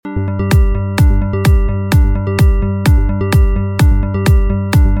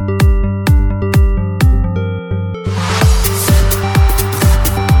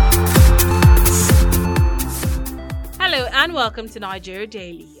And welcome to Nigeria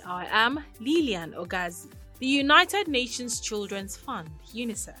Daily. I am Lilian Ogazi. The United Nations Children's Fund,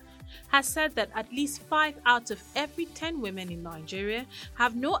 UNICEF, has said that at least 5 out of every 10 women in Nigeria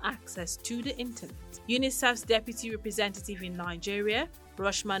have no access to the internet. UNICEF's deputy representative in Nigeria,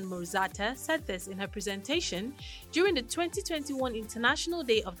 Roshman Murzata, said this in her presentation during the 2021 International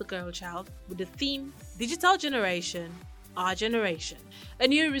Day of the Girl Child with the theme Digital Generation, Our Generation. A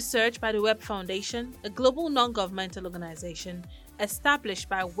new research by the Web Foundation, a global non-governmental organization established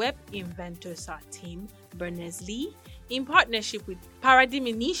by Web Inventors team Berners-Lee in partnership with Paradigm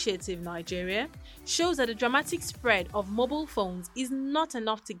Initiative Nigeria, shows that the dramatic spread of mobile phones is not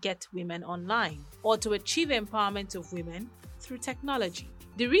enough to get women online or to achieve empowerment of women through technology.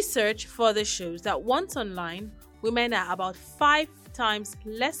 The research further shows that once online, women are about 5 times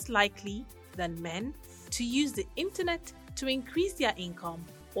less likely than men to use the internet to increase their income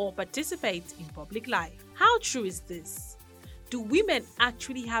or participate in public life. How true is this? Do women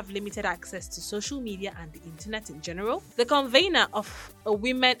actually have limited access to social media and the internet in general? The convener of a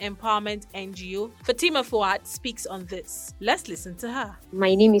women empowerment NGO, Fatima Fuad, speaks on this. Let's listen to her.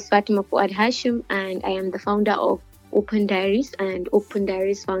 My name is Fatima Fuad Hashim, and I am the founder of Open Diaries and Open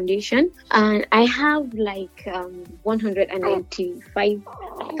Diaries Foundation, and I have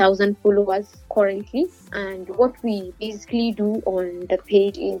 195,000 followers currently. And what we basically do on the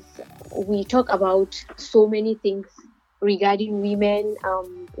page is we talk about so many things regarding women.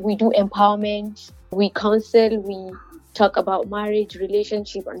 We do empowerment, we counsel, we talk about marriage,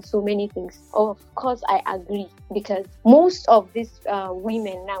 relationship, and so many things. Of course, I agree, because most of these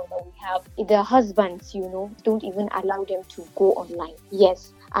women now that we have, their husbands, don't even allow them to go online.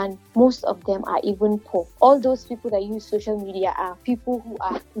 Yes, and most of them are even poor. All those people that use social media are people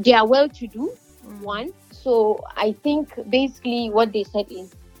they are well-to-do, one. So I think basically what they said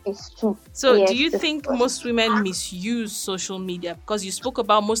is true. So yes, do you think most women misuse social media? Because you spoke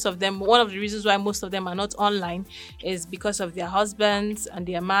about most of them. One of the reasons why most of them are not online is because of their husbands and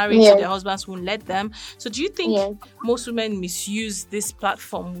their marriage. So their husbands won't let them. So do you think most women misuse this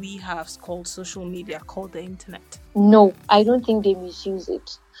platform we have called social media, called the internet? No, I don't think they misuse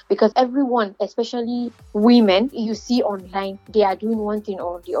it. Because everyone, especially women, you see online, they are doing one thing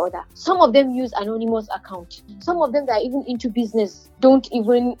or the other. Some of them use anonymous accounts. Some of them that are even into business don't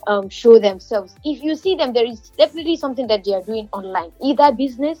even show themselves. If you see them, there is definitely something that they are doing online. Either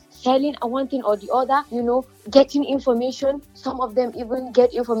business, selling one thing or the other, getting information. Some of them even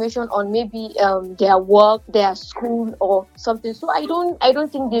get information on maybe their work, their school or something. So I don't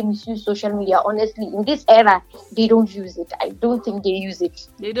think they misuse social media. Honestly, in this era, they don't use it. I don't think they use it.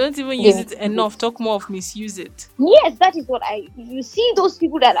 They don't even use it enough. Talk more of misuse it. Yes, that is what you see those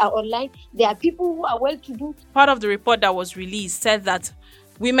people that are online. They are people who are well-to-do. Part of the report that was released said that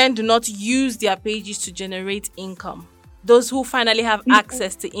women do not use their pages to generate income. Those who finally have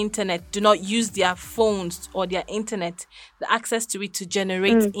access to internet do not use their phones or their internet, the access to it, to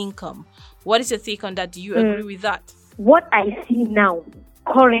generate income. What is your take on that? Do you agree with that? What I see now,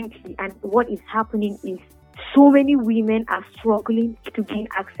 currently, and what is happening is so many women are struggling to gain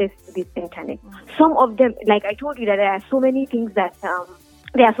access to this internet. Some of them, like I told you, that there are so many things that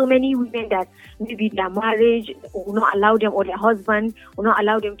there are so many women that maybe their marriage will not allow them, or their husband will not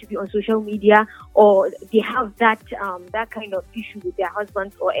allow them to be on social media, or they have that kind of issue with their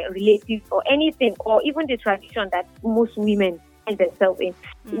husbands or relatives or anything, or even the tradition that most women find themselves in.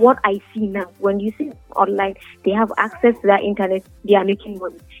 What I see now, when you see online, they have access to that internet, they are making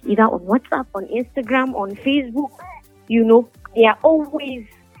money, either on WhatsApp, on Instagram, on Facebook, they are always.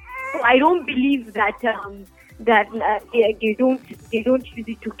 So I don't believe that they don't use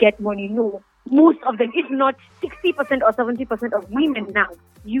it to get money. No, most of them, if not 60% or 70% of women now,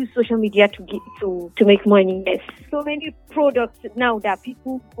 use social media to make money. Yes, so many products now that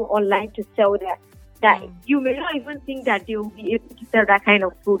people go online to sell that you may not even think that they will be able to sell that kind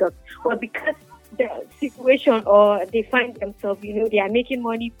of product, but because the situation or they find themselves, they are making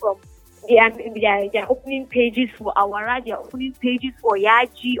money from. They are opening pages for Awara, they are opening pages for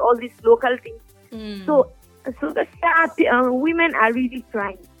Yaji, all these local things. So the women are really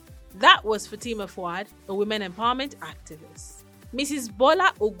trying. That was Fatima Fuad, a women empowerment activist. Mrs.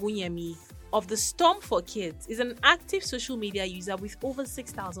 Bola Ogunyemi of the Storm for Kids is an active social media user with over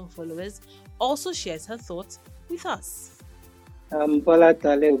 6,000 followers, also shares her thoughts with us. I'm Bola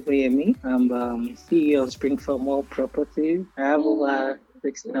Tale Ogunyemi. I'm CEO of Spring for More Properties. I have over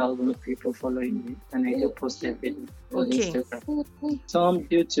 6,000 people following me, and I do post everything on Okay. Instagram. Some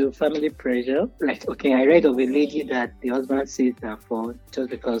due to family pressure. Like, okay, I read of a lady that the husband sees her phone just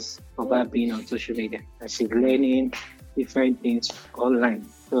because of her being on social media, and she's learning different things online.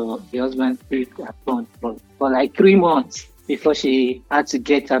 So the husband sees her phone for like 3 months before she had to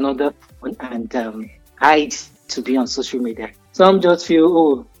get another phone and hide to be on social media. Some just feel,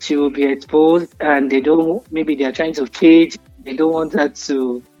 oh, she will be exposed, and maybe they are trying to cage. They don't want her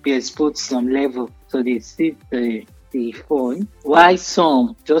to be exposed to some level, so they see the phone. Why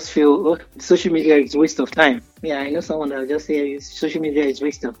some just feel, oh, social media is a waste of time. Yeah, I know someone that will just say social media is a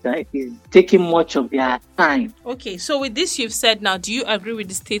waste of time. It's taking much of their time. Okay, so with this you've said now, do you agree with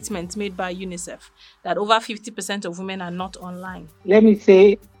the statement made by UNICEF that over 50% of women are not online? Let me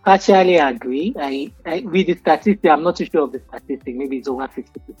say, partially agree. I with the statistic, I'm not too sure of the statistic. Maybe it's over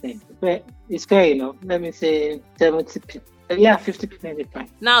 50%. But it's fair enough. Let me say 70%. Yeah, 50% is fine.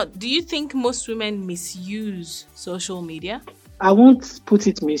 Now, do you think most women misuse social media? I won't put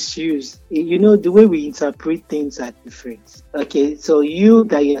it misuse. You know, the way we interpret things are different. Okay, so you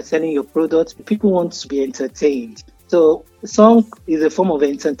are selling your product, people want to be entertained. So some is a form of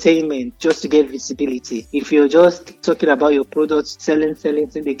entertainment just to get visibility. If you're just talking about your product, selling,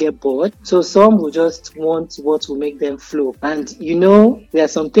 they get bored. So some will just want what will make them flow. And you know, there are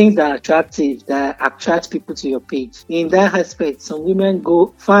some things that are attractive, that attract people to your page. In that aspect, some women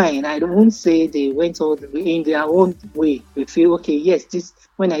go, fine, I won't say they went all the way in their own way. They feel, okay, yes,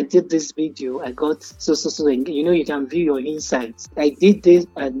 when I did this video, I got so, and you know, you can view your insights. I did this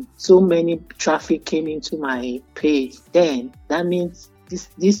and so many traffic came into my page. Then that means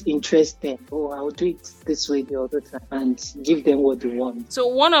this interests them. Oh, I'll do it this way the other time and give them what they want. So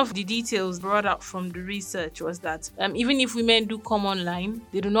one of the details brought out from the research was that even if women do come online,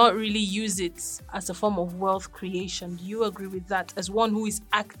 they do not really use it as a form of wealth creation. Do you agree with that? As one who is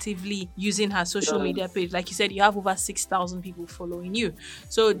actively using her social media page, like you said, you have over 6,000 people following you.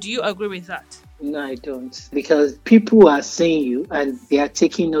 So do you agree with that? No, I don't. Because people are seeing you and they are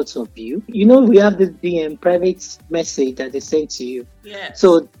taking notes of you. You know, we have this DM private message that they send to you. Yes.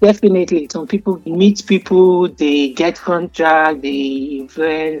 So definitely some people meet people, they get contract, they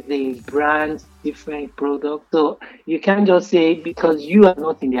influence, they brand different products. So you can't just say because you are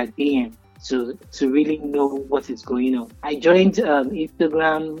not in their DM to really know what is going on. I joined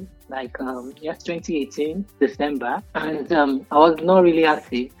Instagram 2018 December, and I was not really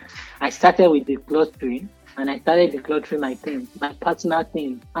active. I started with decluttering, and I started decluttering my things, my personal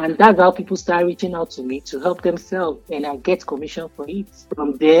things, and that's how people start reaching out to me to help themselves, and I get commission for it.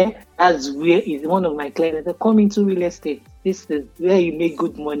 From there, that's where is one of my clients that come into real estate. This is where you make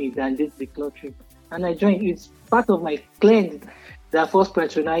good money than this decluttering, and I joined. It's part of my clients that first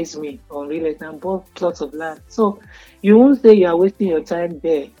patronized me on real estate and bought plots of land. So you won't say you are wasting your time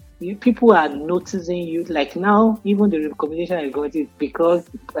there. People are noticing you. Like now, even the recommendation I got is because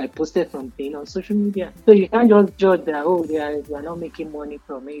I posted something on social media. So you can't just judge that, oh, they are not making money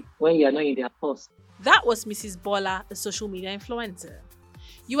from it when you are not in their post. That was Mrs. Bola, a social media influencer.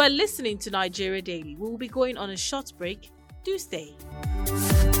 You are listening to Nigeria Daily. We will be going on a short break. Do stay.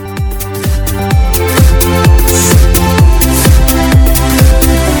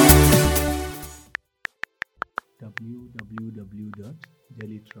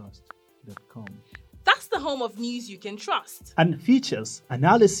 www.dailytrust.com. That's the home of news you can trust. And features,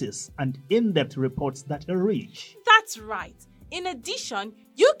 analysis, and in-depth reports that are rich. That's right. In addition,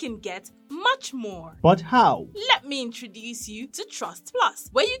 you can get much more. But how? Let me introduce you to Trust Plus,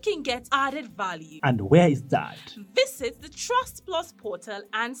 where you can get added value. And where is that? Visit the Trust Plus portal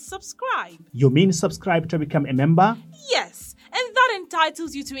and subscribe. You mean subscribe to become a member? Yes, and that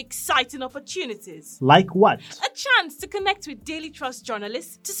entitles you to exciting opportunities. Like what? A chance to connect with Daily Trust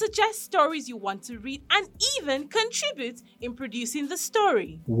journalists to suggest stories you want to read and even contribute in producing the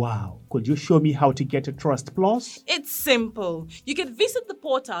story. Wow. Could you show me how to get a Trust Plus? It's simple. You can visit the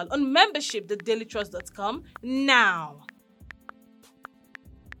portal on membership.dailytrust.com now.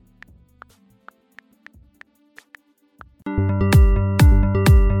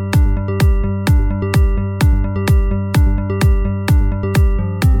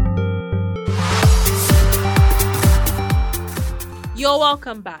 You're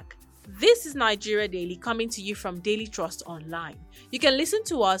welcome back. This is Nigeria Daily coming to you from Daily Trust Online. You can listen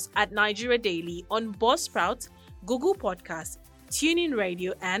to us at Nigeria Daily on Buzzsprout, Google Podcasts, TuneIn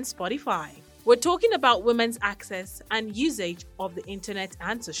Radio, and Spotify. We're talking about women's access and usage of the internet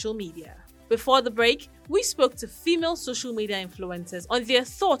and social media. Before the break, we spoke to female social media influencers on their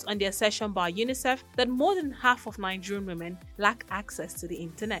thoughts on the assertion by UNICEF that more than half of Nigerian women lack access to the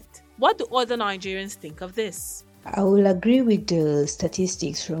internet. What do other Nigerians think of this? I will agree with the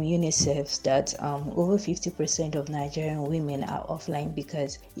statistics from UNICEF that over 50% of Nigerian women are offline,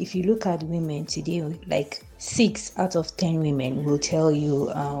 because if you look at women today, like 6 out of 10 women will tell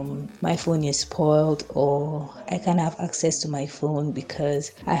you my phone is spoiled, or I can't have access to my phone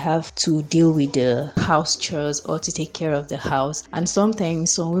because I have to deal with the house chores or to take care of the house. And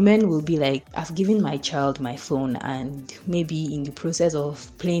sometimes some women will be like, I've given my child my phone, and maybe in the process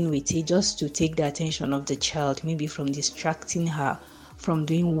of playing with it, just to take the attention of the child, maybe from distracting her from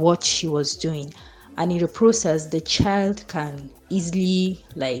doing what she was doing. And in the process, the child can easily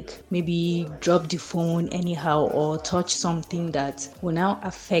maybe drop the phone anyhow or touch something that will now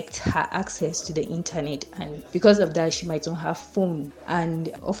affect her access to the internet, and because of that she might not have phone. And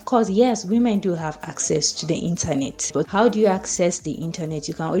of course, yes, women do have access to the internet, but how do you access the internet?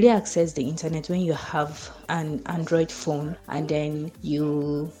 You can only access the internet when you have an Android phone, and then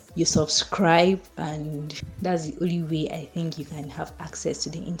you subscribe, and that's the only way I think you can have access to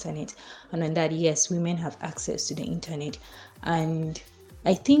the internet. And on that, yes, women have access to the internet. And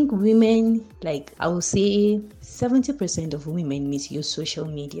I think women, I would say 70% of women misuse social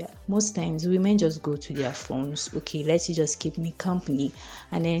media. Most times women just go to their phones, okay, let's just keep me company.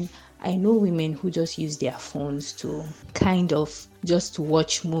 And then I know women who just use their phones to kind of just to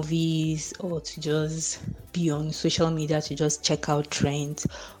watch movies or to just be on social media to just check out trends.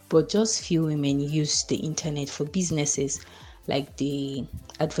 But just few women use the internet for businesses, like they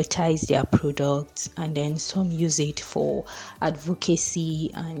advertise their products, and then some use it for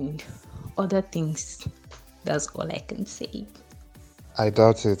advocacy and other things. That's all I can say. I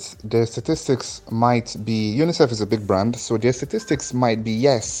doubt it. Their statistics might be, UNICEF is a big brand, so their statistics might be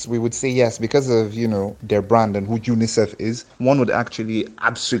yes. We would say yes because of, their brand and who UNICEF is. One would actually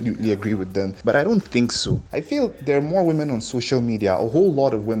absolutely agree with them, but I don't think so. I feel there are more women on social media, a whole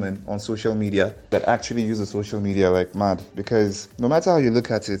lot of women on social media that actually use the social media like mad, because no matter how you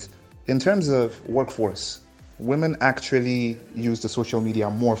look at it, in terms of workforce, women actually use the social media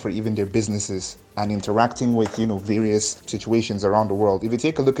more for even their businesses and interacting with, various situations around the world. If you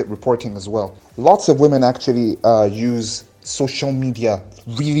take a look at reporting as well, lots of women actually use social media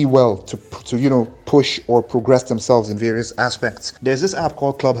really well to push or progress themselves in various aspects. There's this app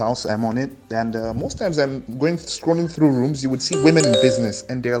called Clubhouse. I'm on it, and most times I'm scrolling through rooms. You would see women in business,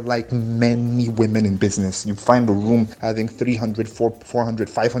 and there are like many women in business. You find a room having 300, 400,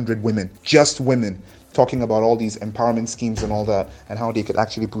 500 women, just women, talking about all these empowerment schemes and all that, and how they could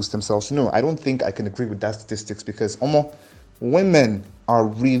actually boost themselves. No, I don't think I can agree with that statistics, because women are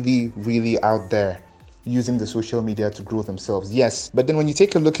really, really out there using the social media to grow themselves. Yes, but then when you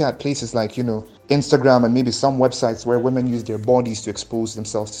take a look at places like, Instagram and maybe some websites where women use their bodies to expose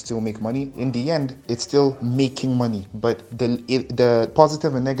themselves to still make money, in the end, it's still making money. But the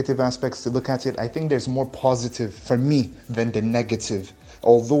positive and negative aspects to look at it, I think there's more positive for me than the negative.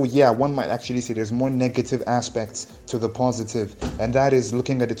 Although, yeah, one might actually say there's more negative aspects to the positive, and that is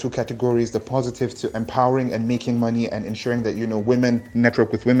looking at the two categories, the positive to empowering and making money and ensuring that, women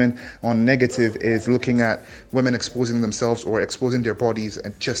network with women. On negative is looking at women exposing themselves or exposing their bodies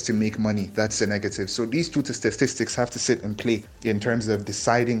and just to make money. That's the negative. So these two statistics have to sit and play in terms of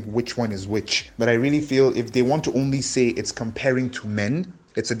deciding which one is which. But I really feel if they want to only say it's comparing to men,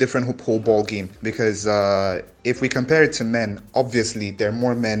 it's a different whole ball game, because if we compare it to men, obviously there are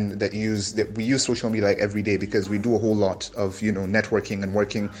more men that we use social media like every day, because we do a whole lot of networking and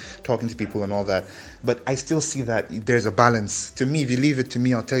working, talking to people and all that. But I still see that there's a balance. To me, if you leave it to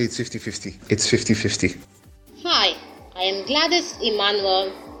me, I'll tell you it's 50-50. It's 50-50. Hi, I am Gladys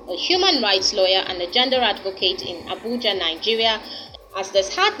Emmanuel, a human rights lawyer and a gender advocate in Abuja, Nigeria. As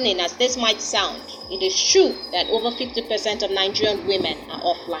disheartening as this might sound, it is true that over 50% of Nigerian women are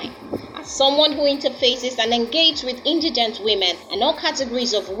offline. As someone who interfaces and engages with indigent women and all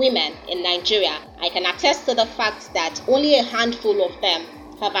categories of women in Nigeria, I can attest to the fact that only a handful of them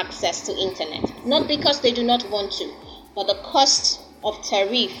have access to internet. Not because they do not want to, but the cost of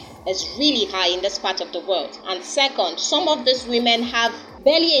tariff is really high in this part of the world. And second, some of these women have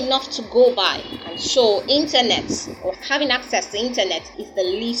barely enough to go by, and so internet or having access to internet is the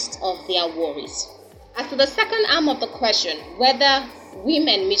least of their worries. As to the second arm of the question, whether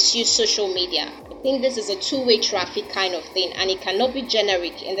women misuse social media, I think this is a two-way traffic kind of thing, and it cannot be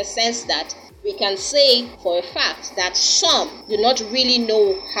generic in the sense that we can say for a fact that some do not really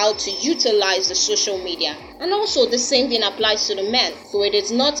know how to utilize the social media. And also the same thing applies to the men. So it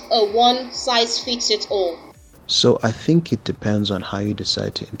is not a one-size-fits-it-all. So I think it depends on how you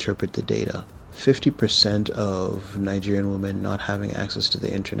decide to interpret the data. 50% of Nigerian women not having access to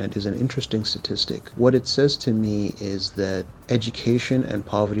the internet is an interesting statistic. What it says to me is that education and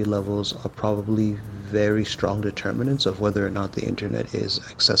poverty levels are probably very strong determinants of whether or not the internet is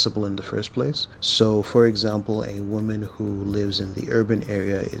accessible in the first place. So, for example, a woman who lives in the urban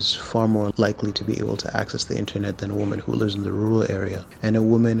area is far more likely to be able to access the internet than a woman who lives in the rural area. And a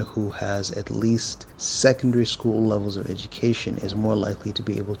woman who has at least secondary school levels of education is more likely to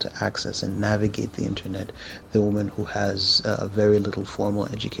be able to access and navigate the internet than a woman who has very little formal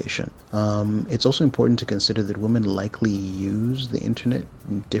education. It's also important to consider that women likely use the internet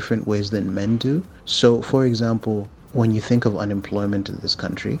in different ways than men do. So, for example, when you think of unemployment in this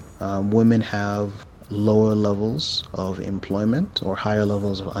country, women have lower levels of employment or higher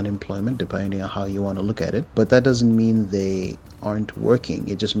levels of unemployment, depending on how you want to look at it. But that doesn't mean they aren't working.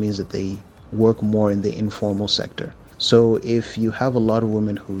 It just means that they work more in the informal sector. So if you have a lot of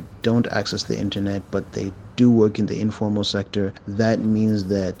women who don't access the internet, but they do work in the informal sector, that means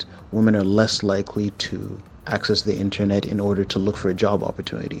that women are less likely to access the internet in order to look for job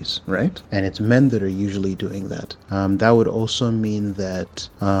opportunities, right? And it's men that are usually doing that. That would also mean that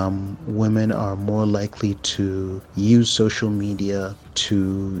women are more likely to use social media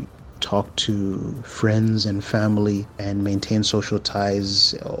to talk to friends and family and maintain social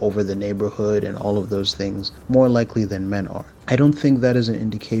ties over the neighborhood and all of those things more likely than men are. I don't think that is an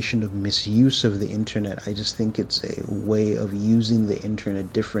indication of misuse of the internet. I just think it's a way of using the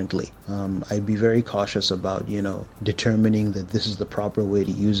internet differently. I'd be very cautious about, determining that this is the proper way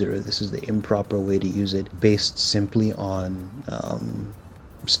to use it or this is the improper way to use it based simply on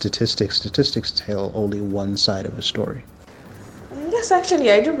statistics. Statistics tell only one side of a story. Yes,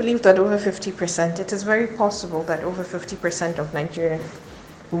 actually, I do believe that over 50%, it is very possible that over 50% of Nigerian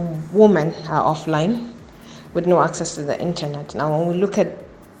women are offline with no access to the internet. Now, when we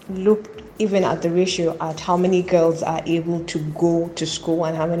look even at the ratio at how many girls are able to go to school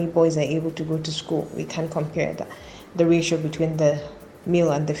and how many boys are able to go to school, we can compare the ratio between the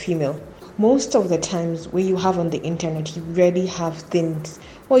male and the female. Most of the times when you have on the internet, you rarely have things.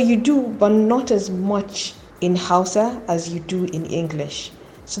 Well, you do, but not as much in Hausa as you do in English.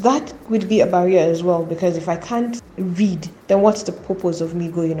 So that would be a barrier as well, because if I can't read, then what's the purpose of me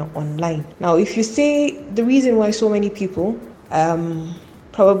going online? Now, if you say the reason why so many people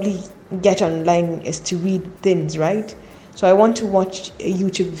probably get online is to read things, right? So I want to watch a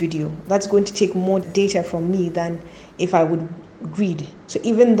YouTube video. That's going to take more data from me than if I would read. So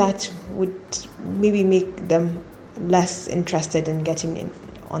even that would maybe make them less interested in getting in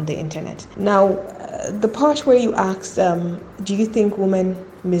on the internet. Now, the part where you asked, do you think women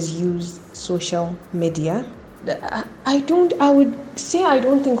misuse social media? I would say I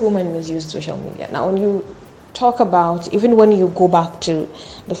don't think women misuse social media. Now, when you talk about, even when you go back to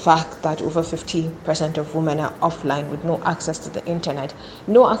the fact that over 50% of women are offline with no access to the internet,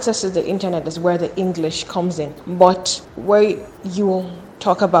 no access to the internet is where the English comes in. But where you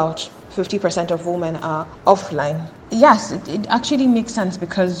talk about 50% of women are offline, yes, it actually makes sense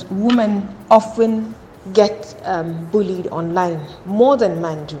because women often get bullied online more than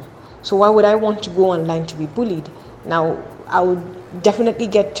men do. So why would I want to go online to be bullied? Now, I would definitely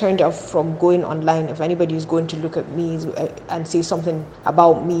get turned off from going online if anybody is going to look at me and say something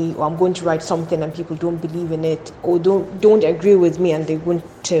about me, or I'm going to write something and people don't believe in it or don't agree with me, and I'm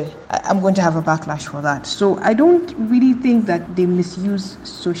going to have a backlash for that. So I don't really think that they misuse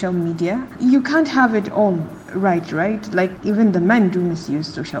social media. You can't have it all right? Like even the men do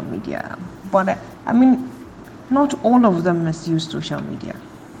misuse social media, but not all of them misuse social media.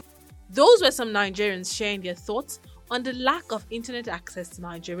 Those were some Nigerians sharing their thoughts on the lack of internet access to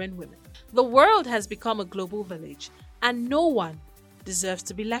Nigerian women. The world has become a global village, and no one deserves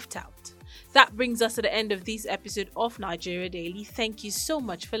to be left out. That brings us to the end of this episode of Nigeria Daily. Thank you so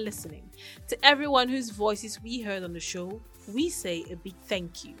much for listening. To everyone whose voices we heard on the show, we say a big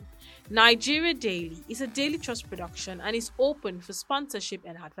thank you. Nigeria Daily is a Daily Trust production and is open for sponsorship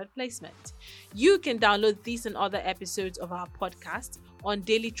and advert placement. You can download these and other episodes of our podcast on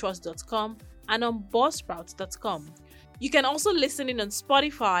dailytrust.com and on buzzsprout.com. You can also listen in on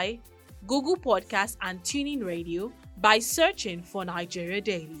Spotify, Google Podcasts, and TuneIn Radio by searching for Nigeria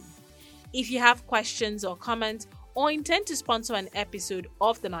Daily. If you have questions or comments or intend to sponsor an episode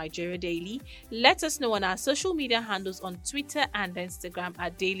of the Nigeria Daily, let us know on our social media handles on Twitter and Instagram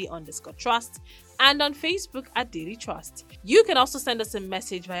at daily_trust and on Facebook at Daily Trust. You can also send us a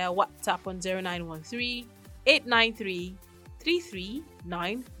message via WhatsApp on 0913 893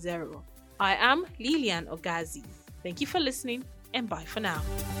 3390. I am Lilian Ogazi. Thank you for listening and bye for now.